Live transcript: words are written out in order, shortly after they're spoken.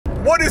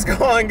is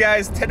going on,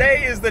 guys?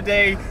 Today is the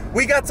day.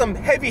 We got some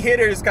heavy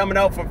hitters coming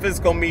out from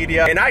physical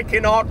media, and I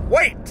cannot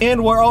wait.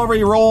 And we're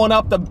already rolling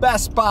up to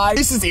Best Buy.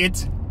 This is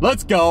it.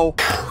 Let's go.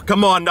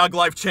 Come on, Nug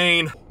Life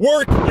chain.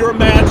 Work your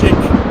magic.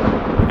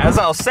 As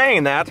I was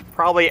saying that,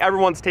 probably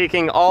everyone's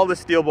taking all the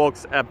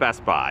steelbooks at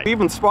Best Buy. We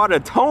even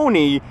spotted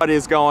Tony. What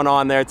is going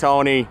on there,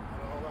 Tony?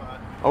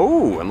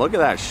 Oh, and look at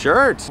that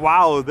shirt.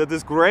 Wow, that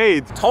is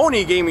great.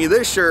 Tony gave me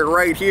this shirt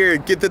right here.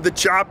 Get to the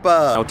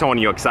chopper. Oh,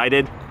 Tony, you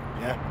excited?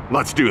 Yeah.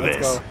 Let's do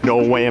this. No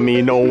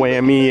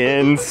whammy,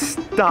 and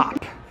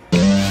stop.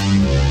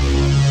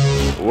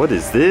 What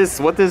is this?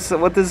 What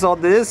is all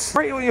this?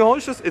 Right, you know,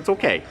 it's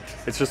okay.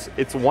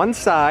 It's one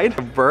side.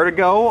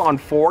 Vertigo on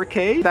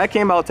 4K. That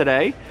came out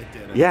today. It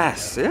did.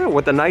 Yes, yeah,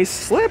 with a nice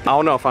slip. I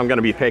don't know if I'm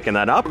gonna be picking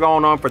that up.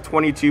 Going on for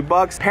 22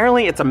 bucks.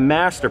 Apparently it's a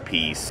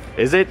masterpiece.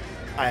 Is it?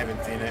 I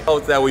haven't seen it. Oh,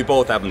 that we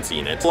both haven't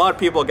seen it. A lot of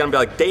people are gonna be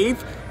like, Dave,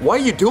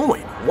 what are you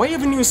doing? Why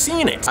haven't you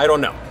seen it? I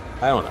don't know.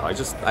 I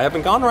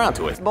haven't gone around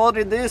to it. But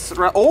this,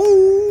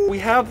 oh, we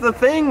have the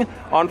thing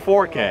on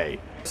 4K.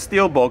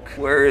 Steelbook,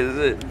 where is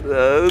it?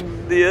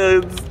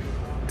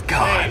 It's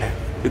gone.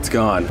 It's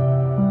gone.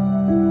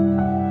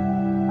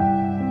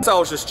 So I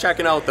was just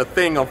checking out the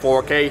thing on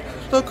 4K.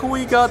 Look who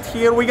we got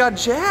here. We got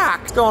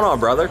Jack. What's going on,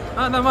 brother?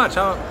 Not much.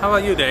 How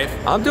about you, Dave?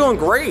 I'm doing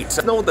great.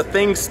 No, the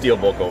thing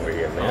Steelbook over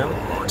here,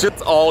 man.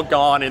 Just all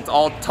gone. It's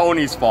all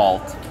Tony's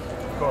fault.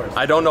 Of course.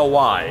 I don't know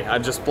why.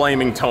 I'm just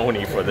blaming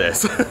Tony for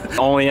this. I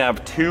only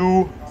have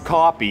 2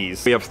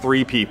 copies. We have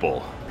 3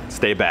 people.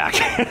 Stay back.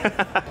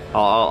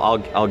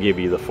 I'll give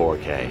you the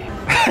 4K.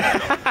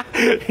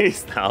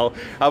 How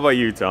about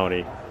you,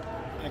 Tony?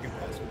 I can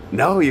pass.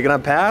 No, you're gonna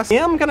pass?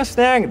 Yeah, I'm gonna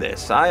snag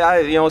this.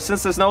 You know,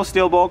 since there's no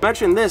steelbook,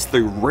 mention this,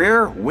 the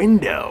Rear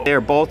Window.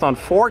 They're both on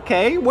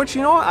 4K, which,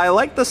 you know, I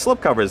like the slip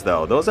covers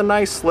though. Those are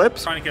nice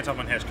slips. Trying to catch up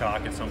on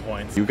Hitchcock at some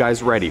point. You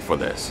guys ready for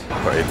this?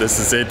 All right, this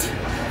is it.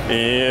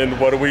 And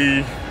what do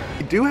we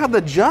do have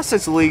the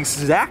Justice League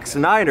Zack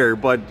Snyder,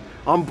 but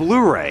on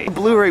Blu-ray.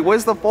 Blu-ray,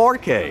 where's the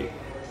 4K?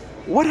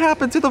 What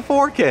happened to the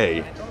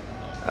 4K?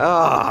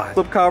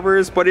 Slip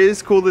covers, but it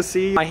is cool to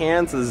see. My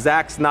hands, the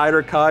Zack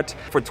Snyder cut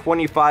for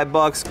 25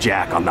 bucks.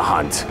 Jack on the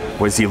hunt.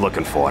 What is he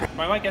looking for?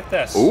 I might get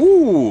this.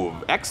 Ooh,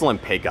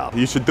 excellent pickup.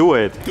 You should do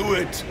it. Do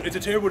it. It's a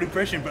terrible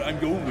impression, but I'm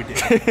going with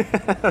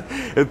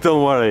it.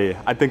 Don't worry,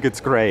 I think it's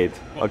great,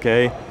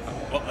 okay?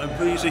 Well, I'm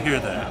pleased to hear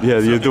that. Yeah,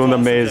 you're doing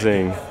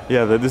amazing.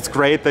 Yeah, it's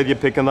great that you're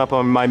picking up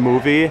on my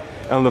movie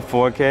on the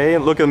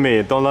 4K. Look at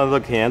me, don't I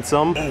look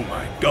handsome? Oh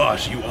my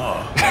gosh, you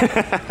are.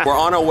 We're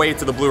on our way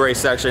to the Blu-ray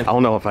section. I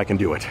don't know if I can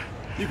do it.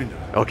 You can do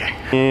it. Okay.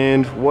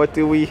 And what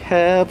do we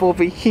have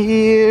over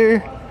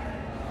here?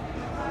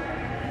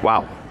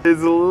 Wow.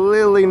 There's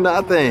literally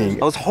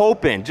nothing. I was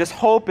hoping, just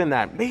hoping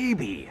that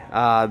maybe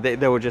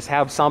they would just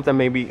have something,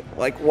 maybe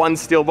like one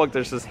steelbook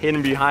that's just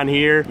hidden behind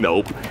here.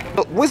 Nope.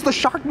 Where's the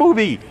shark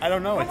movie? I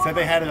don't know. It said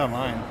they had it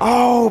online.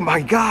 Oh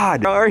my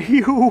God. Are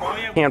you?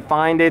 Can't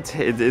find it.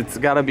 It's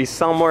gotta be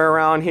somewhere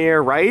around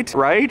here, right?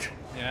 Right?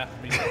 Yeah.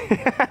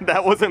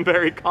 That wasn't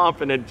very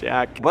confident,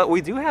 Jack. But we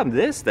do have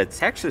this, the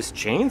Texas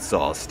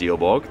Chainsaw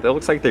Steelbook. That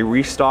looks like they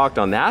restocked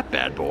on that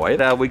bad boy.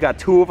 We got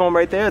 2 of them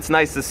right there. It's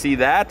nice to see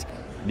that.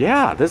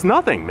 Yeah, there's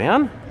nothing,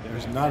 man.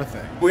 There's not a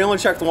thing. We only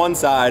checked one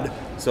side,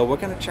 so we're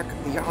gonna check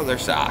the other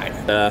side.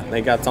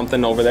 They got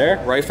something over there,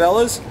 right,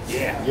 fellas?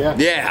 Yeah. Yeah.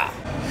 Yeah.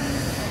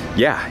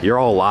 Yeah, you're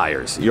all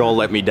liars. You all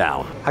let me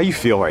down. How you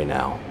feel right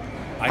now?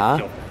 I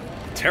feel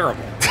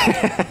terrible.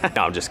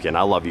 No, I'm just kidding.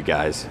 I love you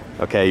guys.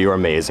 Okay, you're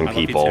amazing I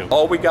love you people. too.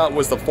 All we got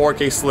was the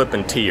 4K slip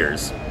and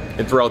tears.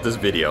 And throughout this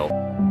video.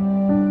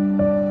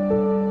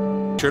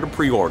 Sure to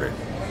pre-order.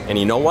 And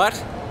you know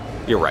what?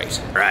 You're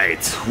right.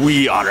 Right,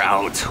 we are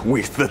out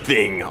with the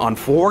thing on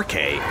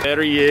 4K.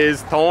 There he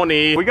is,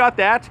 Tony. We got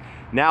that.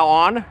 Now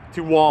on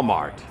to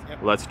Walmart. Yep.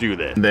 Let's do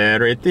this.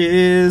 There it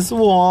is,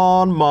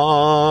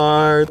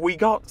 Walmart. We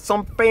got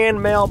some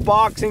fan mail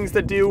boxings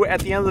to do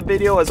at the end of the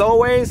video. As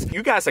always,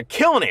 you guys are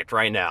killing it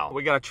right now.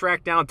 We gotta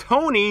track down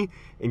Tony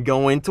and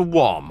go into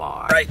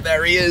Walmart. Right,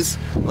 there he is.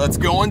 Let's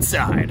go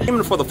inside.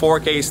 Aiming for the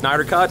 4K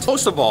Snyder cut.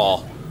 Most of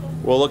all,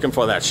 we're looking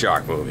for that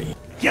shark movie.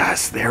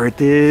 Yes, there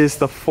it is,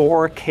 the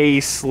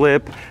 4K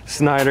slip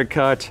Snyder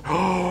cut.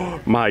 Oh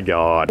my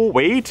God.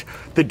 Wait,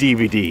 the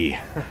DVD.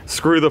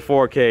 Screw the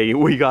 4K,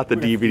 we got the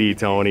DVD,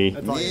 Tony.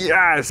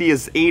 Yes, he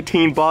is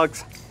 18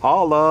 bucks.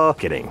 Holla.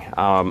 Kidding,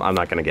 I'm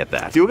not gonna get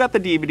that. Still got the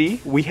DVD,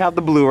 we have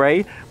the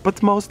Blu-ray,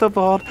 but most of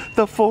all,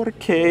 the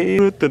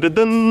 4K.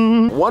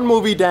 Dun-dun-dun. One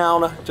movie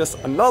down, just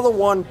another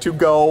one to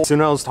go. Soon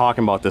I was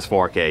talking about this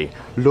 4K.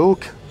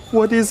 Look.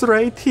 What is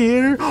right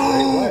here?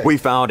 We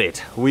found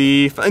it.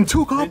 And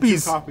 2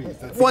 copies.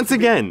 Once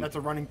again. That's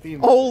a running theme.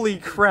 Holy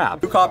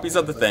crap. 2 copies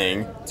of the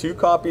thing, 2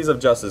 copies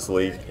of Justice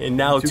League, and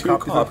now 2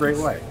 copies of Great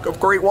White. Of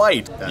Great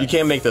White. You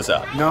can't make this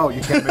up. No,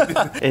 you can't make this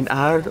up. And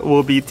I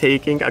will be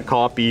taking a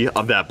copy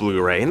of that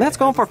Blu-ray. And that's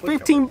going for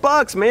 15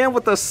 bucks, man,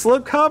 with the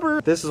slip cover.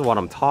 This is what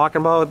I'm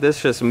talking about.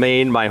 This just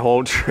made my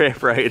whole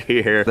trip right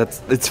here.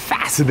 It's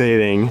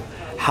fascinating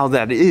how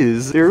that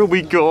is. Here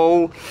we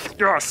go.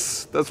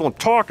 Yes, that's what I'm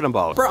talking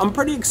about. I'm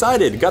pretty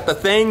excited. Got The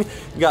Thing,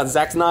 got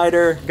Zack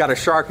Snyder, got a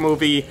shark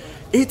movie.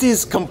 It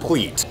is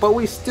complete, but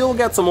we still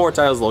got some more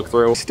titles to look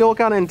through. Still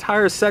got an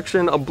entire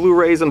section of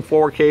Blu-rays and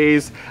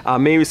 4Ks,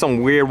 maybe some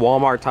weird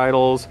Walmart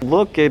titles.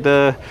 Look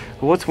at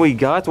what we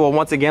got. Well,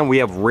 once again, we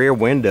have Rear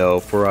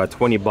Window for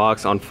 20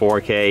 bucks on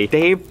 4K.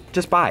 Dave,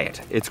 just buy it.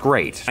 It's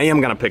great. I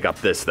am gonna pick up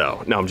this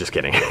though. No, I'm just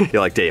kidding.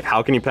 You're like, Dave,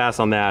 how can you pass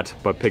on that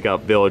but pick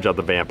up Village of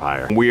the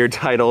Vampire? Weird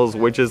titles,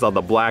 Witches of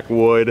the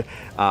Blackwood,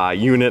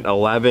 Unit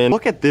 11.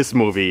 Look at this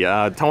movie.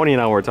 Tony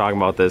and I were talking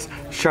about this.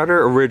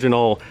 Shudder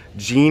original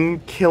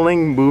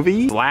gene-killing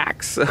movie?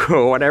 Slacks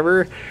or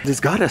whatever. It's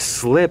got a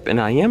slip and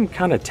I am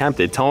kind of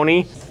tempted.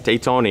 Tony, hey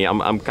Tony,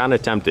 I'm kind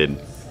of tempted.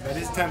 That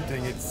is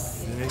tempting.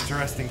 It's an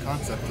interesting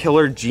concept.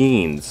 Killer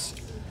Genes.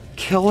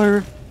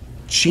 Killer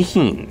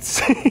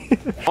Jeans.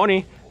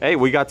 Tony, hey,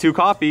 we got 2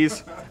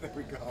 copies. There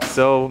we go.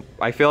 So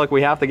I feel like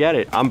we have to get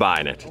it. I'm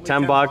buying it.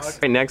 10 bucks.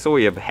 Right next to it,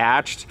 we have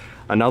Hatched,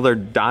 another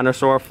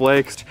dinosaur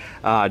flick,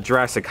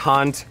 Jurassic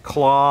Hunt,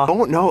 Claw.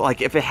 Don't know,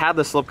 like if it had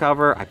the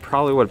slipcover, I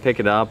probably would pick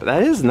it up.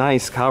 That is a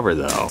nice cover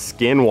though.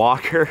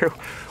 Skinwalker.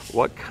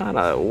 What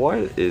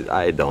is,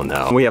 I don't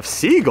know. We have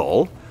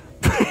Seagull.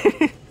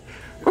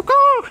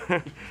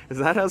 Is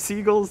that how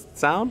seagulls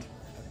sound?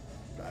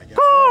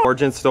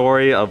 Origin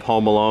story of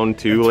Home Alone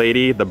 2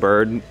 lady, the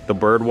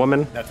bird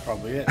woman. That's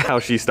probably it. How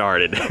she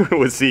started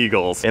with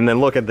seagulls. And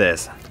then look at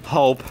this.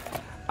 Hope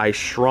I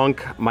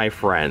shrunk my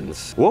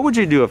friends. What would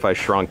you do if I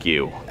shrunk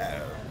you?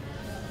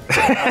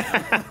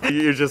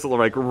 You're just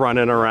like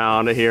running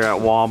around here at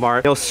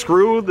Walmart. You know,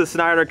 screw the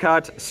Snyder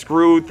cut,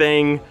 screw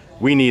thing.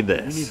 We need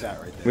this. We need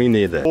that right there. We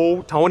need this.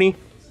 Oh,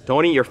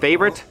 Tony, your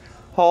favorite?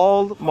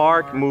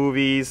 Hallmark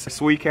movies.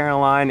 Sweet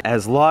Caroline,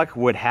 as luck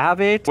would have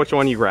it. Which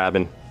one are you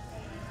grabbing?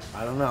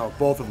 I don't know.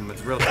 Both of them.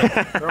 It's really.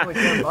 They're only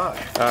 10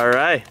 bucks. All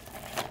right.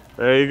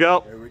 There you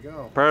go. There we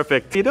go.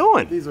 Perfect. What are you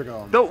doing? These are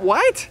going. The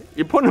what?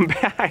 You're putting them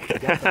back.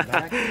 Get them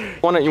back.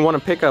 You want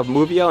to pick a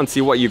movie out and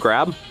see what you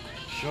grab?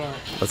 Sure.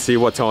 Let's see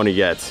what Tony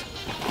gets.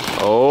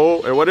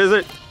 Oh, and what is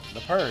it?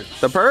 The Purge.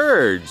 The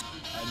Purge.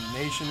 A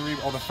nation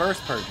Oh, the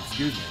first Purge.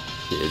 Excuse me.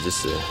 Yeah,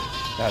 just.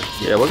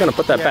 Yeah, we're gonna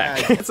put that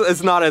back.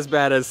 It's not as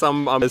bad as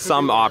some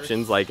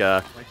options like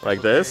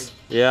this.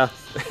 Yeah,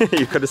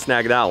 you could have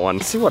snagged that one.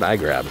 Let's see what I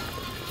grab.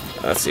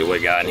 Let's see what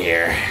we got in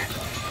here.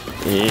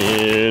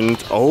 And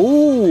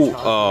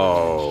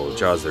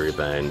Jaws the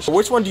Revenge.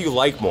 Which one do you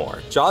like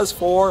more, Jaws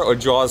 4 or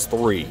Jaws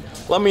 3?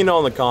 Let me know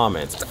in the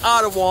comments.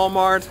 Out of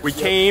Walmart, we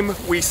came,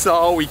 we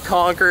saw, we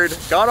conquered,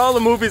 got all the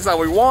movies that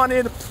we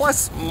wanted,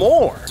 plus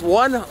more.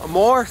 One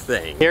more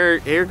thing.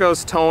 Here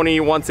goes Tony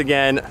once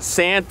again.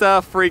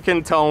 Santa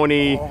freaking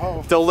Tony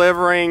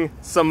delivering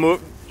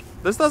some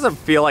This doesn't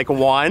feel like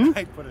one.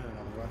 I put in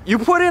another one. You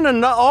put in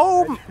another.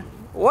 Oh,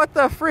 what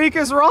the freak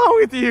is wrong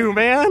with you,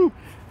 man?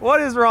 What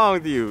is wrong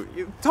with you?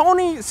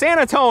 Tony,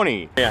 Santa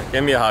Tony. Yeah,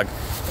 give me a hug.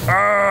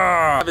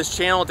 I have his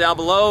channel down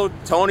below,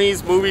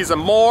 Tony's Movies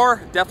and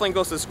More. Definitely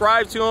go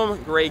subscribe to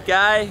him. Great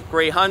guy,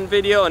 great hunting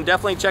video, and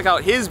definitely check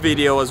out his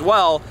video as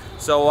well.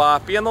 So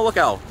be on the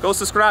lookout. Go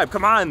subscribe.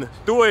 Come on,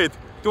 do it.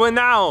 Do it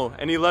now.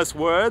 Any less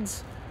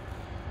words?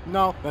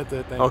 No, that's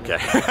it. Thank you.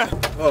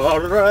 All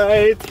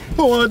right,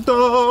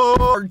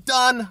 we're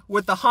done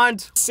with the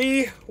hunt.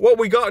 See what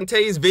we got in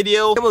today's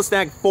video. Able to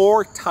snag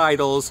 4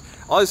 titles.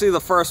 Obviously, the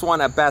first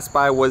one at Best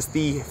Buy was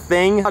The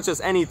Thing. Not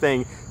just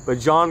anything, but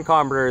John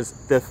Carpenter's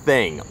The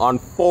Thing on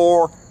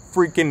 4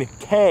 freaking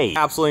K.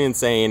 Absolutely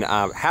insane.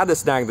 Had to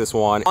snag this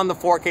one. On the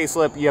 4K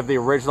slip, you have the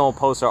original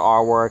poster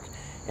artwork.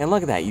 And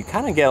look at that, you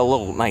kind of get a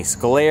little nice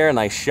glare,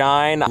 nice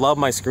shine. I love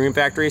my Scream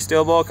Factory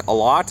Steelbook a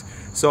lot.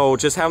 So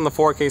just having the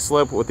 4K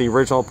slip with the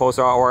original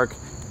poster artwork,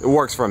 it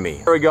works for me.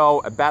 Here we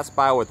go, at Best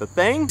Buy with The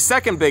Thing.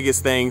 Second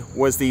biggest thing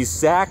was the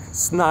Zack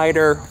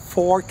Snyder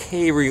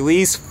 4K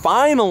release.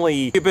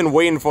 Finally, we've been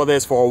waiting for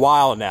this for a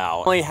while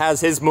now. Finally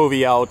has his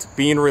movie out,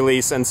 being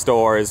released in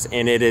stores,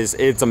 and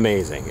it's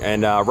amazing.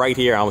 And right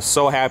here, I'm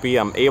so happy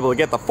I'm able to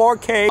get the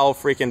 4K. I'll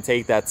freaking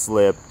take that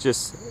slip.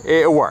 Just,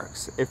 it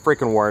works. It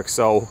freaking works.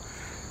 So,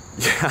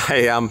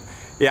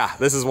 yeah,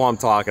 this is what I'm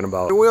talking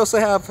about. We also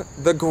have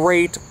The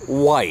Great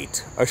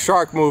White, a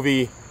shark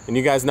movie, and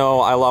you guys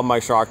know I love my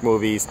shark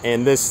movies,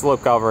 and this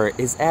slipcover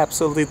is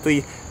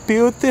absolutely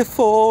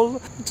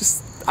beautiful.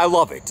 I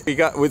love it.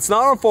 It's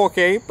not on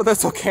 4K, but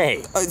that's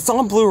okay. It's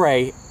on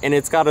Blu-ray, and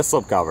it's got a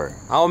slipcover.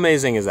 How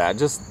amazing is that?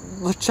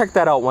 Let's check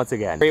that out once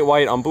again. Great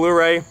White on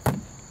Blu-ray,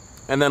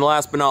 and then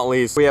last but not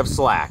least, we have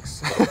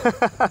Slacks.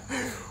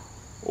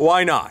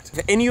 Why not?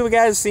 Have any of you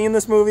guys seen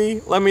this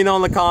movie? Let me know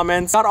in the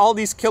comments. Got all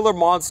these killer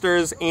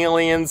monsters,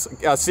 aliens,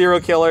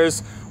 serial killers.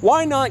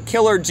 Why not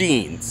Killer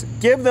Genes?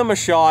 Give them a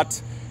shot.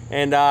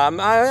 And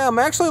I'm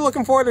actually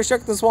looking forward to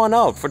check this one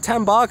out. For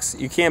 10 bucks,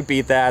 you can't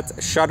beat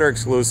that. Shudder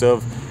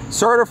exclusive.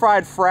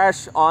 Certified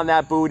fresh on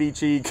that booty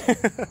cheek.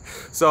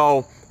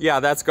 So,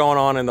 yeah, that's going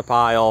on in the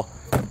pile.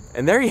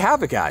 And there you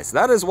have it, guys.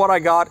 That is what I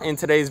got in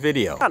today's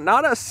video.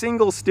 Not a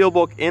single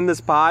steelbook in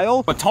this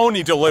pile, but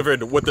Tony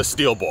delivered with the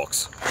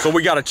steelbooks. So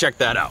we gotta check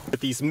that out. With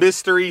these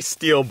mystery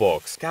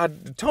steelbooks.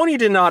 God, Tony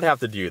did not have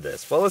to do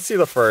this. Well, let's see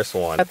the first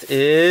one. That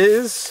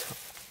is,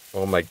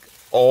 oh my,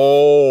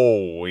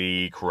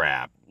 holy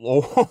crap.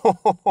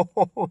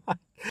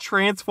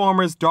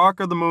 Transformers Dark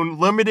of the Moon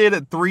limited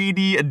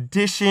 3D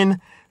edition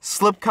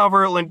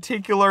slipcover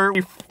lenticular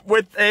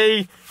with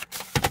a,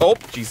 oh,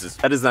 Jesus,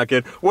 that is not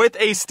good. With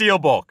a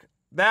steelbook.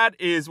 That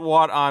is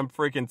what I'm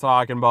freaking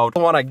talking about.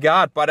 The one I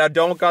got, but I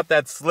don't got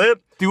that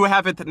slip. Do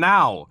have it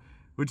now,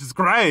 which is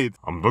great.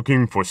 I'm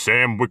looking for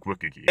Sam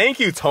Witwicky. Thank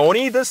you,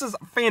 Tony. This is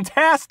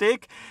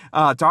fantastic.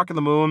 Dark of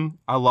the Moon,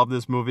 I love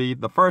this movie.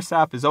 The first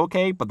half is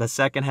okay, but the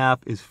second half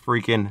is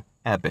freaking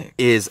epic.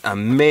 Is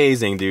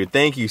amazing, dude.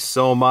 Thank you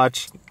so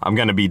much. I'm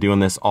gonna be doing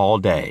this all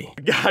day.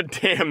 God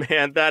damn,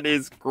 man, that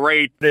is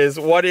great.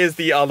 What is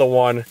the other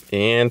one?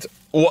 And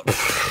what?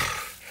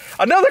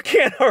 Another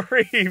Keanu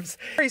Reeves.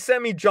 He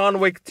sent me John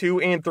Wick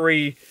 2 and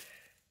 3.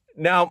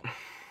 Now,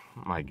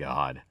 oh my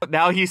God.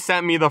 Now he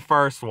sent me the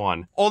first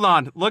one. Hold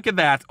on, look at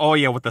that. Oh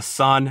yeah, with the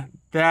sun.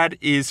 That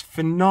is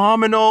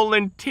phenomenal.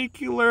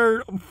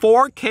 Lenticular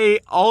 4K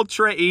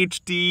Ultra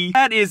HD.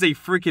 That is a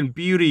freaking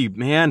beauty,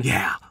 man.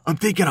 Yeah, I'm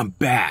thinking I'm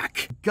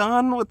back.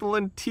 Gun with the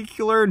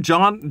lenticular.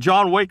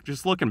 John Wick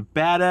just looking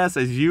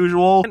badass as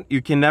usual.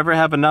 You can never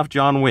have enough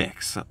John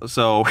Wicks.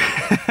 So,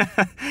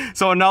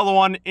 so another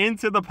one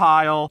into the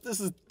pile. This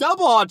is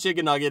double hot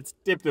chicken nuggets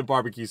dipped in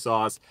barbecue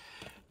sauce.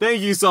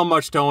 Thank you so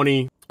much,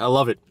 Tony. I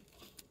love it.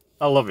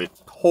 I love it.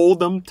 Hold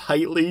them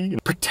tightly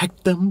and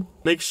protect them.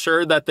 Make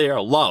sure that they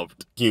are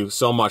loved. Thank you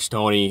so much,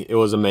 Tony. It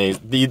was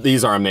amazing.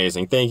 These are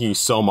amazing. Thank you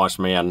so much,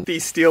 man.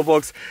 These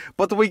steelbooks,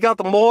 but we got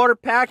the more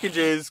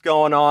packages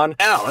going on.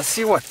 Now, let's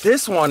see what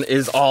this one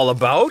is all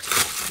about.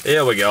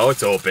 There we go,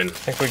 it's open. I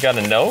think we got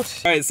a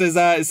note. All right, it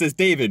says,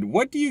 David,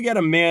 what do you get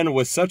a man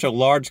with such a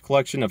large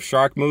collection of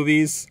shark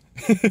movies?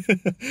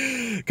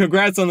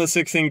 Congrats on the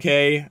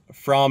 16K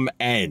from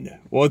N.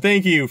 Well,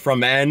 thank you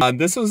from N.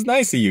 This was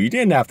nice of you. You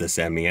didn't have to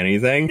send me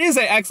anything. It is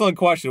an excellent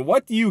question.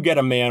 What do you get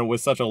a man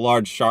with such a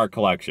large shark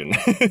collection?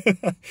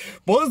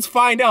 Well, let's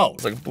find out.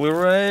 It's like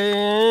Blu-ray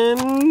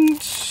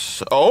and...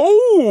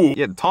 oh!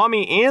 Yeah,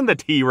 Tommy and the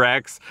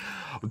T-Rex.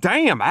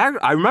 Damn,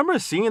 I remember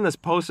seeing this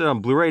posted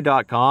on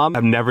blu-ray.com.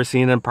 I've never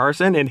seen it in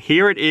person, and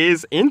here it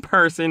is in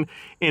person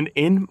and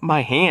in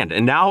my hand,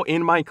 and now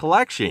in my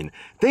collection.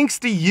 Thanks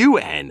to you,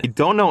 N. I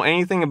don't know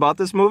anything about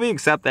this movie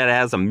except that it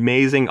has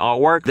amazing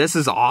artwork. This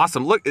is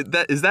awesome. Look,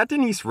 is that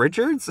Denise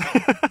Richards?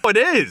 Oh, it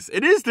is.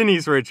 It is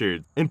Denise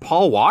Richards. And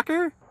Paul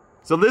Walker?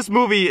 So this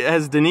movie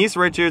has Denise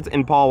Richards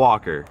and Paul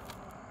Walker.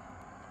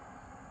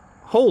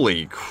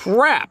 Holy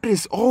crap. It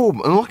is, oh,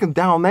 I'm looking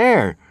down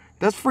there.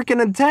 That's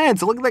freaking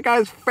intense. Look at that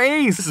guy's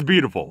face. This is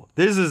beautiful.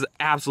 This is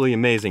absolutely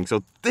amazing.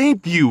 So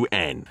thank you,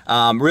 N.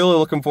 I'm really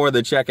looking forward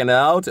to checking it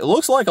out. It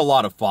looks like a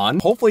lot of fun.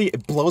 Hopefully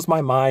it blows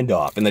my mind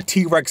off and the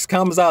T-Rex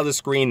comes out of the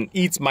screen and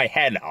eats my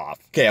head off.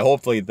 Okay,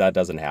 hopefully that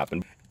doesn't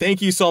happen.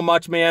 Thank you so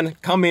much, man.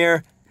 Come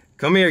here.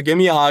 Come here, give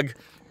me a hug.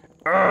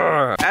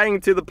 Adding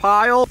to the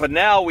pile, but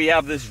now we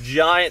have this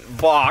giant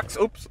box.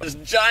 Oops, this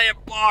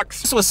giant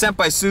box. This was sent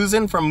by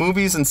Susan from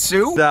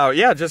Movies&Sue. So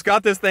yeah, just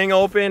got this thing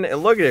open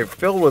and look at it,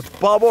 filled with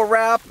bubble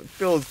wrap. It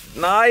feels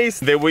nice.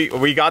 Then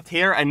we got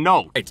here a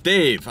note. Hey,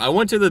 Dave, I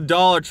went to the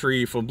Dollar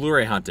Tree for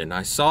Blu-ray hunting.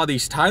 I saw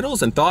these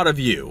titles and thought of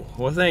you.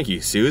 Well, thank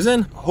you,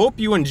 Susan. Hope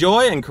you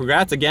enjoy and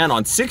congrats again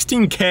on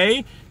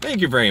 16K.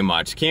 Thank you very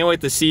much. Can't wait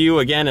to see you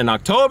again in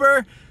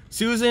October.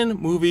 Susan,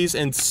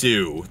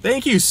 Movies&Sue.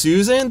 Thank you,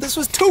 Susan. This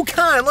was too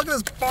kind. Look at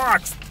this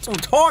box. That's what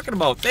I'm talking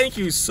about. Thank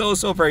you so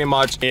very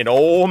much. And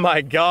oh my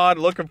God,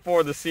 looking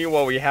forward to see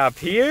what we have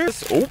here.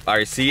 Oh,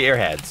 I see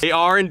airheads. They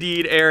are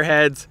indeed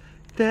airheads.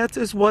 That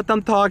is what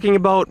I'm talking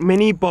about.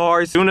 Mini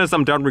bars. As soon as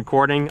I'm done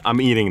recording,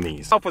 I'm eating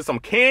these. Up with some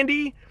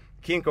candy.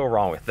 Can't go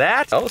wrong with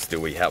that. What else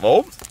do we have?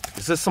 Oh,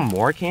 is this some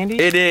more candy?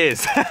 It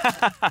is.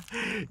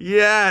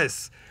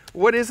 Yes.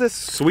 What is this?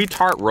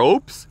 Sweetheart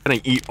ropes? I'm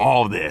gonna eat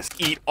all of this.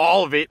 Eat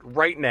all of it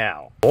right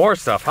now. More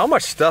stuff. How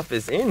much stuff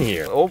is in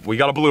here? Oh, we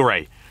got a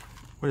Blu-ray.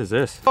 What is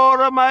this?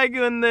 Oh my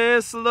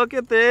goodness, look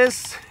at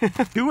this.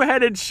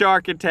 Two-headed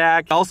shark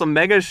attack. Also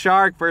Mega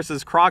Shark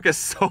versus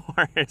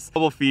Crocosaurus.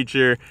 Double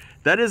feature.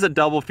 That is a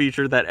double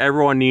feature that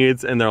everyone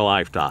needs in their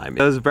lifetime.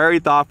 It was very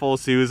thoughtful,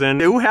 Susan. I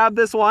do have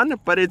this one,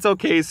 but it's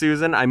okay,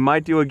 Susan. I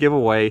might do a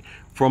giveaway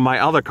from my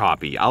other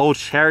copy. I will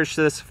cherish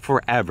this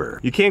forever.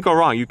 You can't go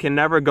wrong. You can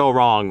never go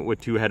wrong with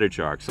two-headed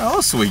sharks. What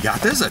else we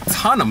got? There's a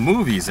ton of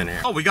movies in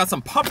here. Oh, we got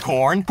some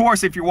popcorn. Of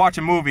course, if you're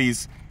watching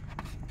movies,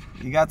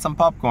 you got some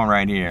popcorn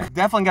right here.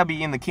 Definitely gotta be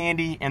eating the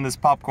candy and this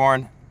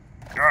popcorn.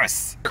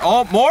 Yes.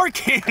 Oh, more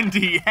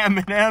candy.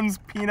 M&Ms,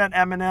 peanut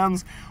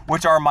M&Ms,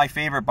 which are my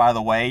favorite, by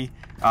the way.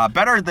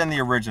 Better than the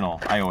original,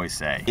 I always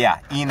say. Yeah,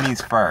 eating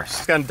these first.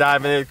 Just gonna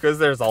dive in it because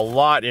there's a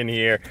lot in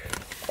here.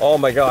 Oh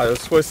my god,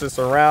 let's twist this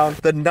around.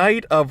 The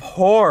Night of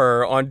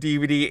Horror on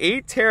DVD.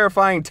 8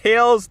 terrifying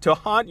tales to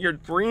haunt your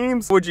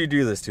dreams. Would you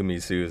do this to me,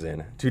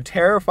 Susan? To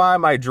terrify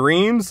my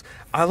dreams?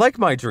 I like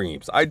my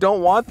dreams. I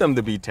don't want them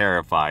to be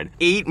terrified.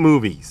 8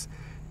 movies.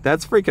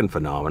 That's freaking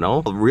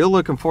phenomenal. Real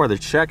looking forward to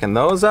checking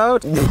those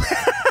out.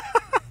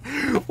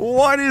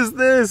 What is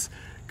this?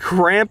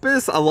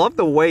 Krampus? I love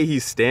the way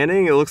he's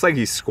standing. It looks like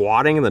he's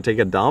squatting and then take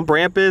a dump.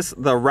 Krampus,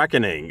 the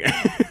Reckoning.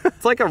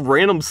 It's like a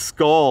random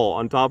skull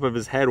on top of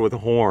his head with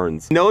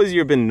horns. He knows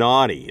you've been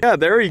naughty. Yeah,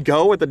 there you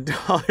go with the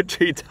Dollar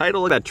Tree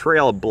title, that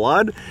trail of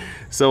blood.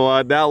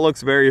 So that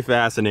looks very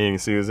fascinating,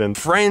 Susan.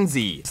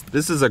 Frenzy.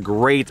 This is a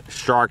great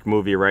shark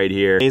movie right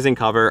here. Amazing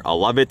cover. I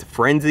love it.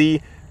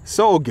 Frenzy.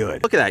 So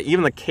good. Look at that.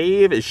 Even the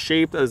cave is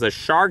shaped as a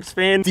shark's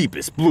fin.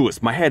 Deepest,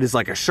 bluest. My head is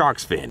like a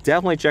shark's fin.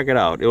 Definitely check it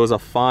out. It was a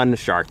fun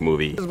shark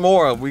movie. There's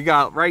more. We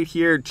got right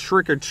here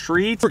Trick or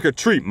Treat. Trick or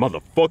Treat,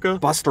 motherfucker.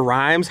 Busta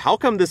Rhymes. How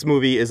come this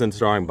movie isn't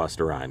starring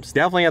Busta Rhymes?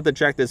 Definitely have to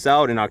check this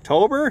out in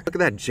October. Look at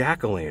that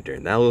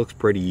jack-o'-lantern. That looks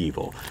pretty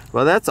evil.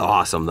 Well, that's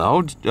awesome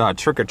though.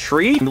 Trick or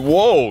Treat.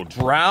 Whoa,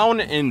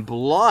 Drown in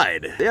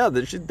Blood. Yeah,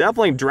 she's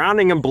definitely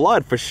drowning in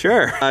blood for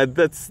sure.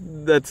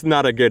 That's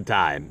not a good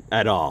time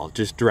at all.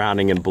 Just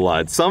drowning in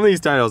blood. Some of these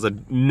titles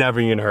I've never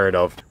even heard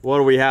of. What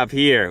do we have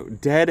here?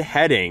 Dead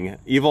Heading,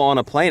 Evil on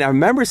a Plane. I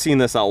remember seeing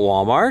this at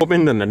Walmart.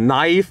 Opened and a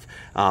knife,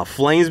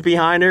 flames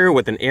behind her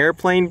with an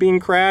airplane being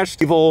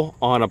crashed. Evil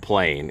on a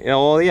Plane.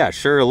 Well, yeah,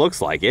 sure, it looks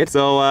like it.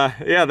 So,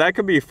 yeah, that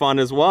could be fun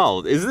as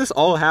well. Is this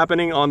all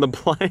happening on the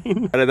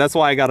plane? That's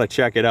why I gotta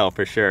check it out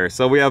for sure.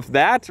 So we have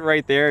that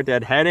right there,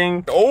 Dead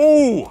Heading.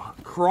 Oh,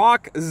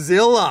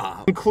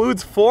 Croczilla.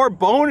 Includes 4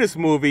 bonus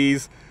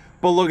movies.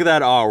 But look at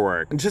that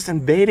artwork. Just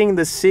invading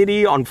the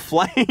city on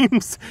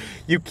flames.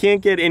 You can't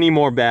get any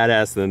more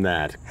badass than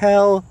that.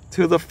 Hell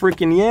to the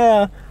freaking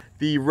yeah.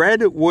 The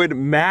Redwood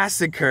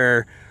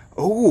Massacre.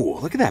 Oh,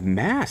 look at that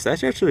mask.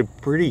 That's actually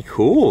pretty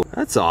cool.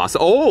 That's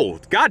awesome. Oh,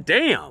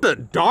 goddamn. The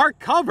dark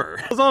cover.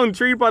 I was all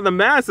intrigued by the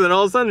mask and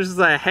all of a sudden it's just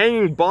a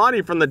hanging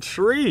body from the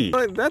tree.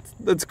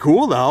 That's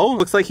cool though.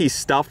 Looks like he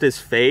stuffed his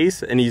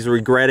face and he's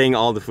regretting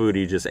all the food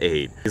he just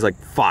ate. He's like,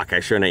 fuck, I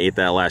shouldn't have ate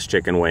that last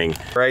chicken wing.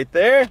 Right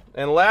there.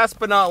 And last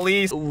but not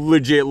least,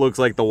 legit looks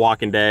like The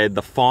Walking Dead.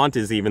 The font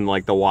is even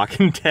like The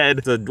Walking Dead.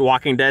 It's a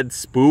Walking Dead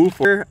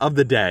spoof of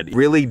the dead.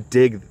 Really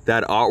dig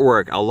that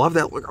artwork. I love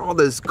that. Look at all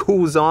those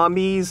cool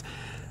zombies.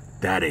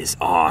 That is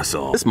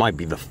awesome. This might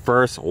be the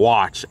first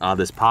watch of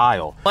this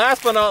pile.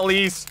 Last but not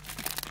least,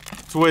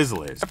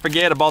 Twizzlers.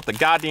 Forget about the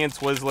goddamn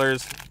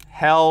Twizzlers.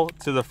 Hell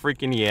to the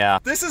freaking yeah.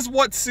 This is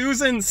what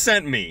Susan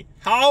sent me.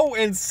 How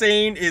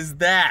insane is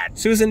that?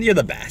 Susan, you're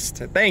the best.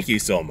 Thank you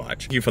so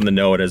much. Thank you for the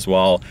note as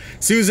well.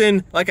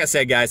 Susan, like I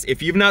said, guys,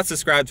 if you've not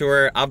subscribed to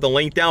her, I have the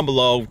link down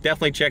below.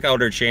 Definitely check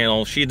out her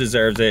channel. She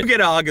deserves it.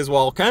 Get a hug as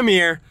well. Come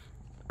here.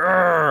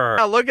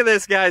 Now look at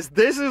this, guys.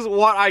 This is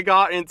what I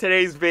got in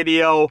today's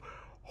video.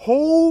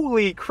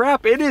 Holy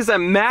crap, it is a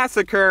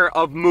massacre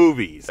of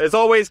movies. As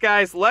always,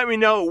 guys, let me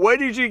know, what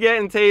did you get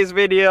in today's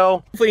video?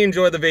 Hopefully you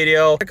enjoyed the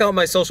video. Check out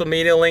my social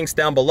media links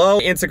down below.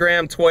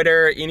 Instagram,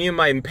 Twitter, and even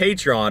my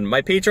Patreon.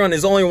 My Patreon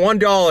is only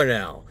 $1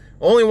 now.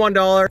 Only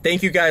 $1.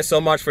 Thank you guys so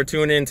much for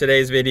tuning in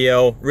today's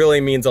video. Really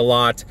means a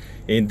lot.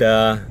 And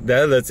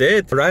that's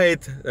it.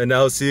 Right, and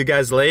I'll see you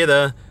guys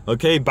later.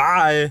 Okay,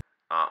 bye.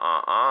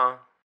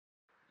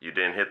 You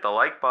didn't hit the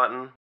like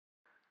button.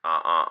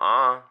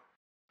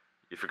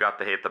 You forgot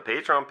to hit the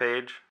Patreon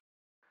page.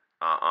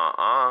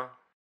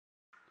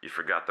 You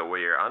forgot to wear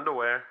your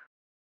underwear.